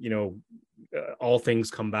 All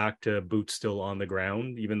things come back to boots still on the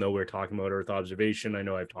ground, even though we're talking about Earth observation. I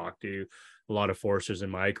know I've talked to a lot of foresters in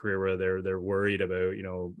my career where they're worried about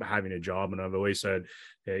having a job, and I've always said,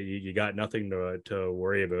 hey, you got nothing to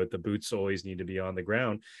worry about. The boots always need to be on the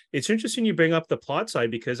ground. It's interesting you bring up the plot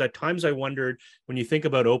side, because at times I wondered, when you think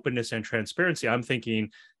about openness and transparency, I'm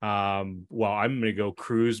thinking, well, I'm going to go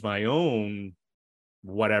cruise my own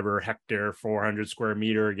whatever hectare, 400 square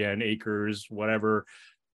meter, again, acres, whatever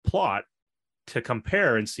plot, to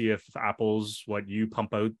compare and see if apples, what you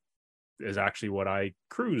pump out, is actually what I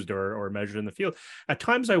cruised or measured in the field. At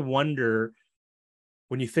times I wonder,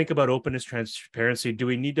 when you think about openness, transparency, do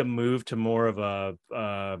we need to move to more of a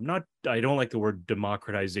I don't like the word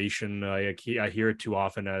democratization. I hear it too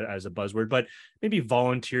often as a buzzword, but maybe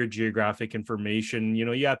volunteer geographic information.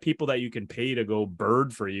 People that you can pay to go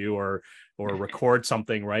bird for you or record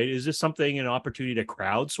something, right? Is this something, an opportunity to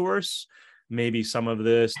crowdsource maybe some of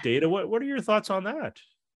this data? What are your thoughts on that?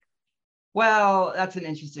 Well, that's an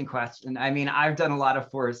interesting question. I mean, I've done a lot of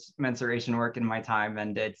forest mensuration work in my time,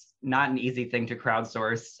 and it's not an easy thing to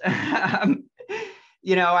crowdsource. Can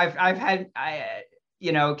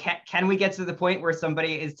we get to the point where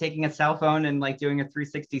somebody is taking a cell phone and like doing a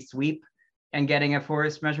 360 sweep and getting a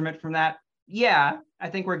forest measurement from that? Yeah, I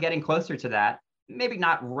think we're getting closer to that. Maybe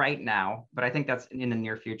not right now, but I think that's in the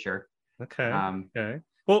near future. Okay. Okay.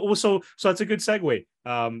 Well, so that's a good segue.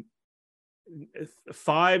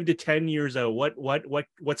 5 to 10 years out,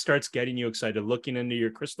 what starts getting you excited? Looking into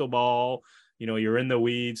your crystal ball, you're in the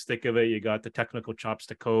weeds, thick of it. You got the technical chops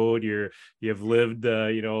to code. You've lived,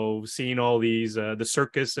 seen all these, the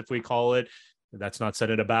circus, if we call it. That's not said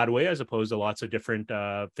in a bad way, as opposed to lots of different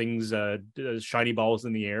things, shiny balls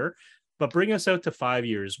in the air. But bring us out to 5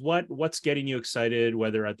 years. What's getting you excited,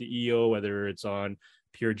 whether at the EO, whether it's on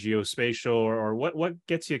pure geospatial, or what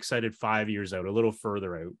gets you excited 5 years out, a little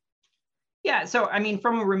further out? Yeah, so I mean,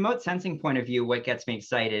 from a remote sensing point of view, what gets me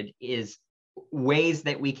excited is ways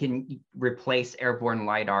that we can replace airborne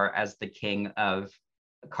LiDAR as the king of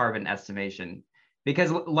carbon estimation. Because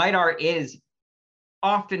LiDAR is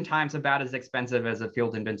oftentimes about as expensive as a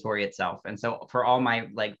field inventory itself. And so for all my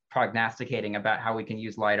like prognosticating about how we can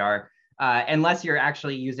use LiDAR, Unless you're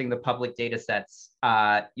actually using the public data sets,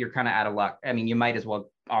 you're kind of out of luck. I mean, you might as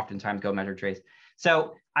well oftentimes go measure trace.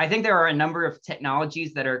 So I think there are a number of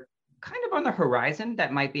technologies that are kind of on the horizon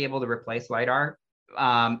that might be able to replace LiDAR.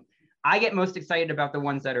 I get most excited about the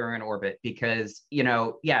ones that are in orbit because,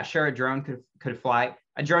 yeah, sure, a drone could fly.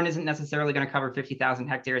 A drone isn't necessarily going to cover 50,000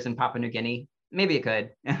 hectares in Papua New Guinea. Maybe it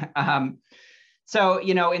could. So,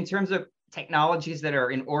 in terms of technologies that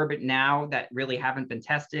are in orbit now that really haven't been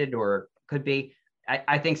tested or could be,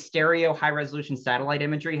 I think stereo high resolution satellite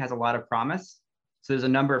imagery has a lot of promise. So there's a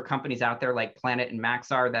number of companies out there like Planet and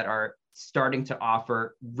Maxar that are starting to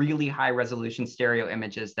offer really high resolution stereo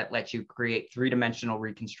images that let you create three-dimensional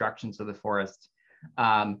reconstructions of the forest.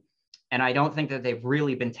 And I don't think that they've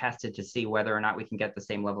really been tested to see whether or not we can get the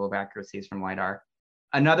same level of accuracies from LiDAR.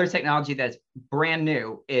 Another technology that's brand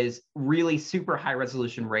new is really super high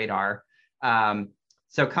resolution radar.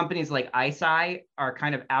 So companies like ICEYE are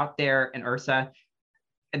kind of out there, and URSA,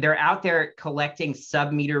 they're out there collecting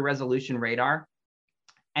sub-meter resolution radar.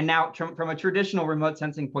 And now from a traditional remote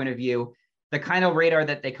sensing point of view, the kind of radar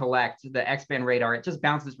that they collect, the X-band radar, it just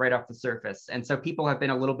bounces right off the surface. And so people have been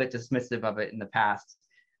a little bit dismissive of it in the past.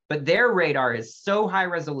 But their radar is so high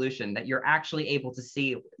resolution that you're actually able to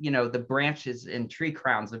see, the branches and tree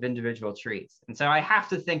crowns of individual trees. And so I have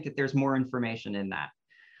to think that there's more information in that.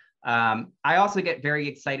 I also get very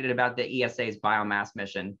excited about the ESA's biomass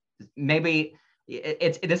mission. Maybe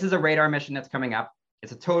this is a radar mission that's coming up.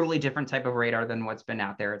 It's a totally different type of radar than what's been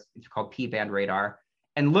out there. It's called P-band radar.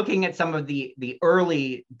 And looking at some of the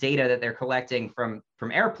early data that they're collecting from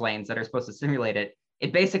airplanes that are supposed to simulate it,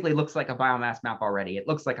 it basically looks like a biomass map already. It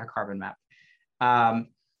looks like a carbon map.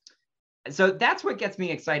 So that's what gets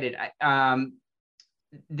me excited.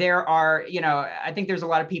 There are, I think there's a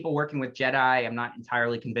lot of people working with JEDI. I'm not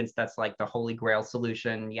entirely convinced that's like the holy grail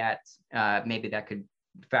solution yet. Maybe that could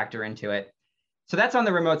factor into it. So that's on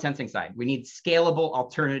the remote sensing side. We need scalable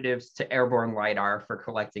alternatives to airborne LiDAR for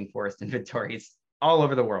collecting forest inventories all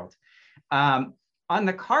over the world. On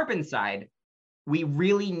the carbon side, we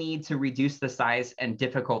really need to reduce the size and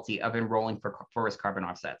difficulty of enrolling for forest carbon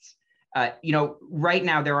offsets. Right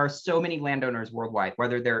now there are so many landowners worldwide,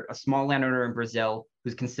 whether they're a small landowner in Brazil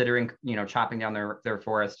who's considering, chopping down their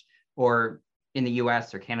forest, or in the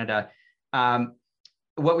US or Canada.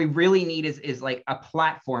 What we really need is like a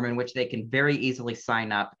platform in which they can very easily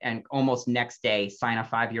sign up and almost next day sign a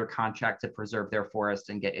 5-year contract to preserve their forest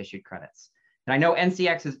and get issued credits. And I know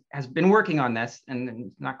NCX has been working on this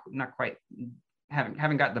and not quite,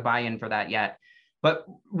 haven't got the buy-in for that yet. But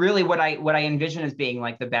really what I envision as being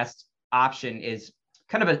like the best option is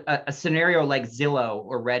kind of a scenario like Zillow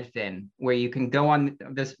or Redfin, where you can go on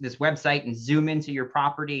this website and zoom into your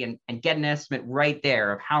property and get an estimate right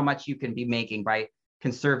there of how much you can be making by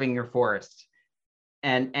conserving your forest.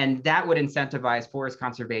 And that would incentivize forest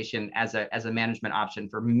conservation as a management option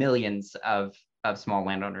for millions of small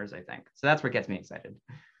landowners, I think. So that's what gets me excited.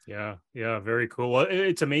 Yeah, very cool. Well,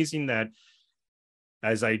 it's amazing that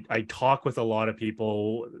as I talk with a lot of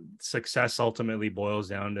people, success ultimately boils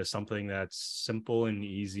down to something that's simple and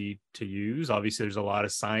easy to use. Obviously, there's a lot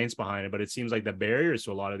of science behind it, but it seems like the barriers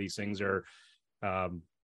to a lot of these things are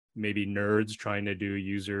maybe nerds trying to do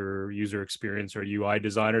user experience or UI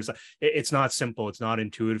designers. It's not simple. It's not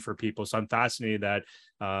intuitive for people. So I'm fascinated that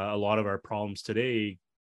a lot of our problems today,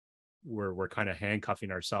 we're kind of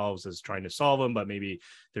handcuffing ourselves as trying to solve them, but maybe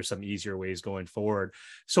there's some easier ways going forward.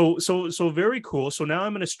 So very cool. So now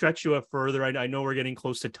I'm going to stretch you up further. I know we're getting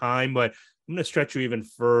close to time, but I'm going to stretch you even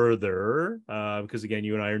further because again,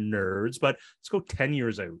 you and I are nerds, but let's go 10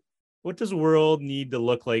 years out. What does the world need to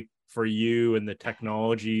look like for you and the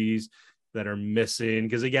technologies that are missing?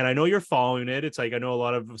 Because again, I know you're following it. It's like, I know a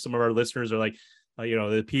lot of some of our listeners are like,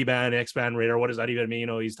 the P-band, X-band radar, what does that even mean?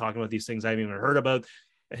 He's talking about these things I haven't even heard about.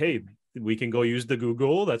 Hey, we can go use the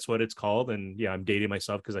Google. That's what it's called. And yeah, I'm dating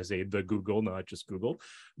myself because I say the Google, not just Google.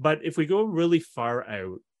 But if we go really far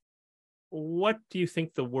out, what do you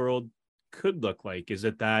think the world could look like? Is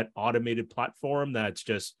it that automated platform that's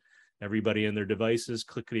just everybody in their devices,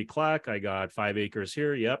 clickety clack, I got 5 acres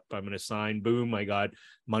here. Yep, I'm going to sign. Boom, I got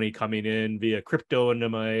money coming in via crypto into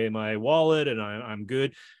my wallet and I'm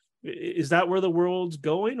good. Is that where the world's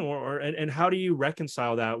going? And how do you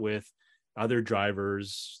reconcile that with other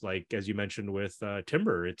drivers, like as you mentioned with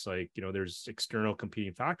timber? It's like, there's external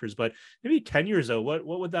competing factors, but maybe 10 years out, what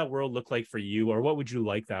would that world look like for you, or what would you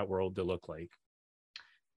like that world to look like?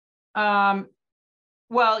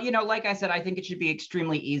 Well, like I said, I think it should be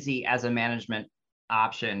extremely easy as a management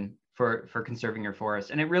option for conserving your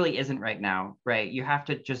forest, and it really isn't right now, right? You have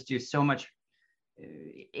to just do so much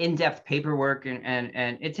in-depth paperwork, and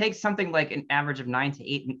it takes something like an average of 9 to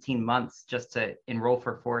 18 months just to enroll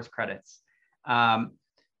for forest credits.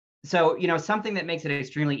 So, something that makes it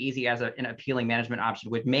extremely easy as an appealing management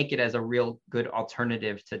option would make it as a real good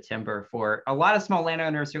alternative to timber for a lot of small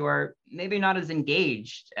landowners who are maybe not as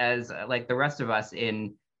engaged as like the rest of us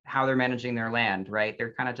in how they're managing their land, right?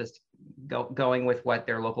 They're kind of just going with what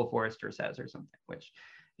their local forester says or something, which,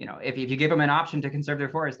 if you give them an option to conserve their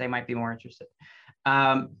forest, they might be more interested.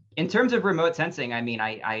 In terms of remote sensing, I mean,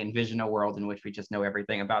 I envision a world in which we just know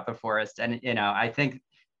everything about the forest. And, I think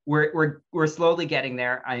we're slowly getting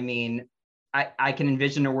there. I mean, I can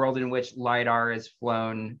envision a world in which LiDAR is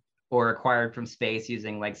flown or acquired from space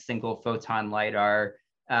using like single photon LiDAR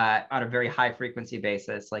on a very high frequency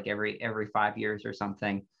basis, like every 5 years or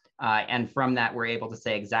something. And from that, we're able to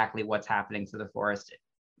say exactly what's happening to the forest,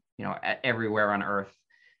 everywhere on Earth.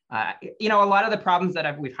 A lot of the problems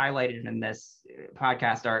that we've highlighted in this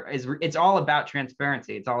podcast it's all about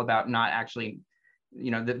transparency. It's all about not actually,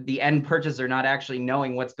 the end purchaser not actually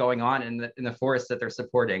knowing what's going on in the forest that they're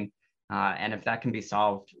supporting. And if that can be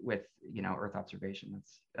solved with, Earth observation,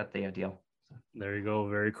 that's the ideal. So. There you go.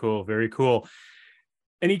 Very cool. Very cool.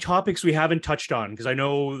 Any topics we haven't touched on? Because I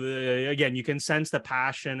know, again, you can sense the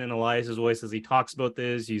passion in Elias's voice as he talks about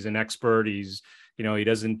this. He's an expert. He's, he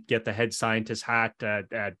doesn't get the head scientist hat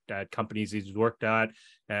at companies he's worked at,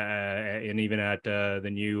 and even at the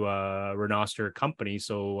new Renoster company.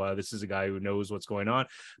 So this is a guy who knows what's going on.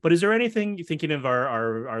 But is there anything you're thinking of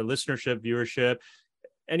our listenership, viewership,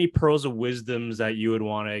 any pearls of wisdoms that you would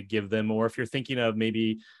want to give them? Or if you're thinking of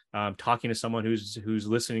maybe talking to someone who's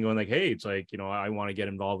listening, going like, hey, it's like, I want to get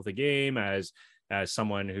involved with the game as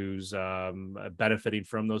someone who's benefiting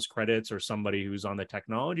from those credits, or somebody who's on the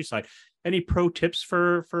technology side. Any pro tips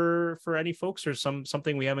for any folks, or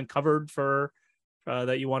something we haven't covered for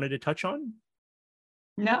that you wanted to touch on?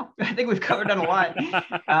 No, I think we've covered on a lot.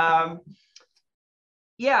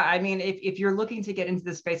 Yeah, I mean, if you're looking to get into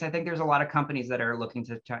this space, I think there's a lot of companies that are looking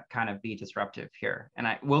to kind of be disruptive here, and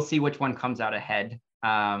we'll see which one comes out ahead.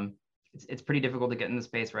 It's pretty difficult to get in the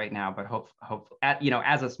space right now, but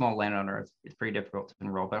as a small landowner, it's pretty difficult to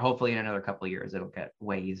enroll. But hopefully, in another couple of years, it'll get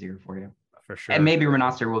way easier for you. For sure. And maybe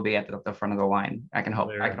Renoster will be at the front of the line. I can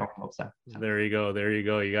hope so. There you go.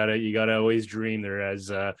 You gotta always dream. There,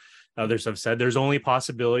 as others have said, there's only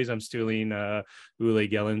possibilities. I'm stealing Ule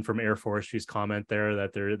Gellin from Air Forestry's comment there,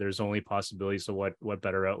 that there's only possibilities. So what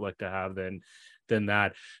better outlook to have than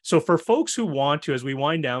that. So for folks who want to, as we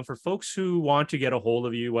wind down, for folks who want to get a hold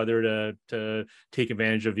of you, whether to take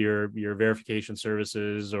advantage of your verification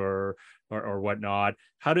services or whatnot,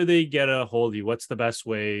 how do they get a hold of you? What's the best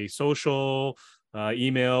way? Social,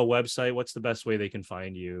 email, website? What's the best way they can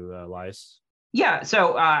find you, Elias? Yeah,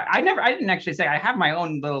 so I didn't actually say I have my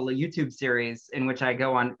own little YouTube series in which I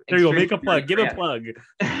go on. There you go. Make a plug. Give a plug.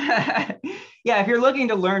 Yeah, if you're looking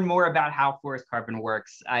to learn more about how forest carbon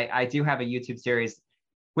works, I do have a YouTube series,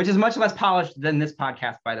 which is much less polished than this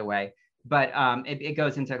podcast, by the way. But it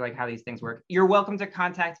goes into like how these things work. You're welcome to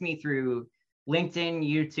contact me through LinkedIn,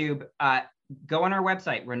 YouTube. Go on our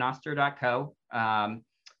website, renoster.co.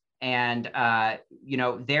 And,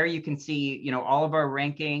 there you can see, all of our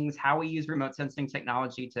rankings, how we use remote sensing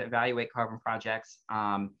technology to evaluate carbon projects,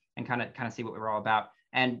 and kind of see what we're all about.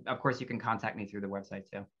 And of course, you can contact me through the website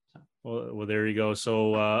too. So. Well, there you go.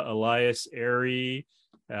 So Elias Ayrey,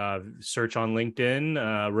 search on LinkedIn,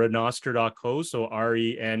 renoster.co. So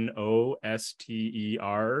RENOSTER.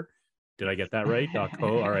 Did I get that right?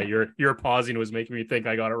 .co. All right. Your pausing was making me think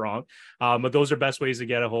I got it wrong. But those are best ways to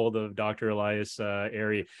get a hold of Dr. Elias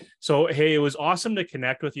Ayrey. So, hey, it was awesome to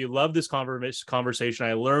connect with you. Love this conversation.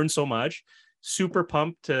 I learned so much. Super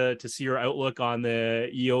pumped to see your outlook on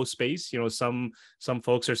the EO space. Some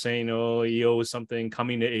folks are saying, EO is something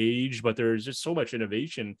coming to age, but there's just so much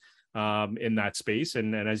innovation in that space.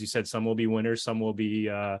 And as you said, some will be winners, some will be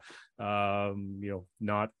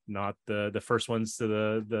not the first ones to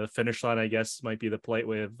the finish line, I guess might be the polite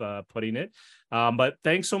way of putting it. But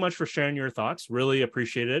thanks so much for sharing your thoughts. Really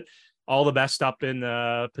appreciate it. All the best up in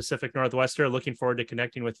Pacific Northwest there. Looking forward to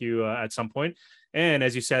connecting with you at some point. And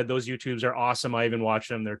as you said, those YouTubes are awesome. I even watch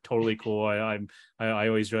them. They're totally cool. I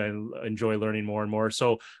always enjoy learning more and more.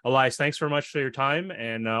 So Elias, thanks very much for your time,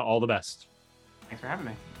 and all the best. Thanks for having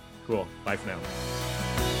me. Cool. Bye for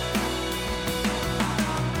now.